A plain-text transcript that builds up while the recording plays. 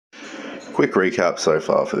Quick recap so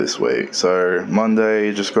far for this week. So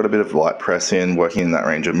Monday, just got a bit of light press in, working in that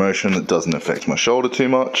range of motion that doesn't affect my shoulder too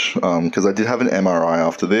much, because I did have an MRI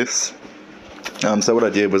after this. So what I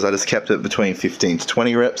did was I just kept it between 15 to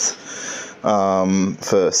 20 reps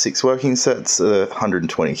for 6 working sets,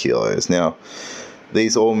 120 kilos. Now,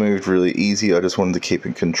 these all moved really easy. I just wanted to keep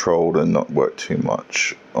it controlled and not work too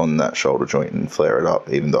much on that shoulder joint and flare it up,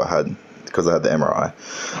 even though because I had the MRI.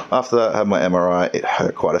 After that, I had my MRI. It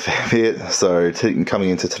hurt quite a fair bit. So coming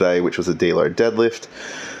into today, which was a Deload deadlift,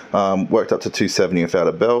 worked up to 270 without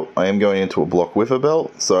a belt. I am going into a block with a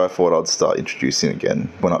belt, so I thought I'd start introducing again.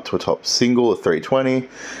 Went up to a top single of 320, and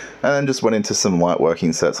then just went into some light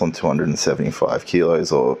working sets on 275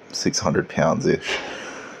 kilos or 600 pounds-ish.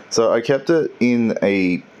 So I kept it in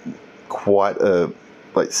quite a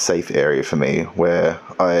safe area for me, where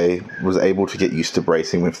I was able to get used to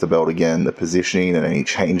bracing with the belt again, the positioning and any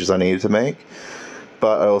changes I needed to make.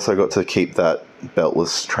 But I also got to keep that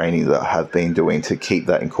beltless training that I have been doing, to keep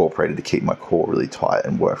that incorporated, to keep my core really tight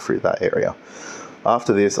and work through that area.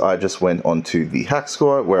 After this, I just went on to the hack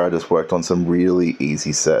squat, where I just worked on some really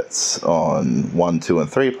easy sets on 1, 2, and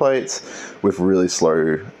 3 plates with really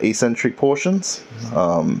slow eccentric portions,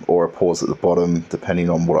 or a pause at the bottom,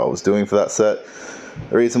 depending on what I was doing for that set.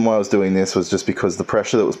 The reason why I was doing this was just because the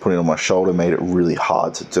pressure that was putting on my shoulder made it really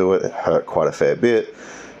hard to do it. It hurt quite a fair bit,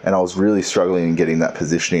 and I was really struggling in getting that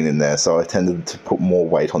positioning in there, so I tended to put more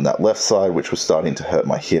weight on that left side, which was starting to hurt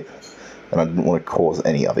my hip, and I didn't want to cause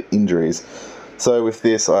any other injuries. So with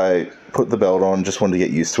this, I put the belt on, just wanted to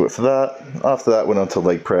get used to it for that. After that, went on to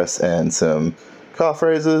leg press and some calf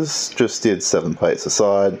raises, just did 7 plates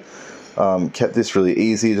aside. Kept this really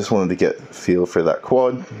easy, just wanted to get a feel for that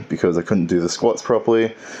quad because I couldn't do the squats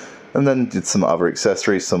properly. And then did some other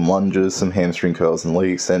accessories, some lunges, some hamstring curls and leg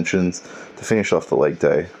extensions to finish off the leg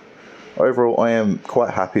day. Overall, I am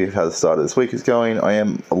quite happy with how the start of this week is going. I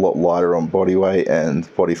am a lot lighter on body weight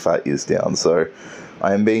and body fat is down, so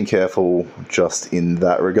I am being careful just in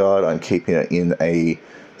that regard. I'm keeping it in a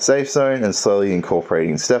safe zone and slowly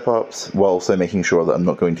incorporating step-ups, while also making sure that I'm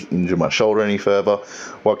not going to injure my shoulder any further,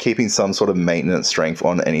 while keeping some sort of maintenance strength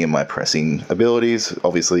on any of my pressing abilities.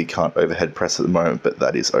 Obviously can't overhead press at the moment, but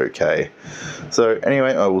that is okay. So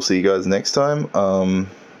anyway, I will see you guys next time.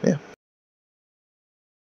 Yeah.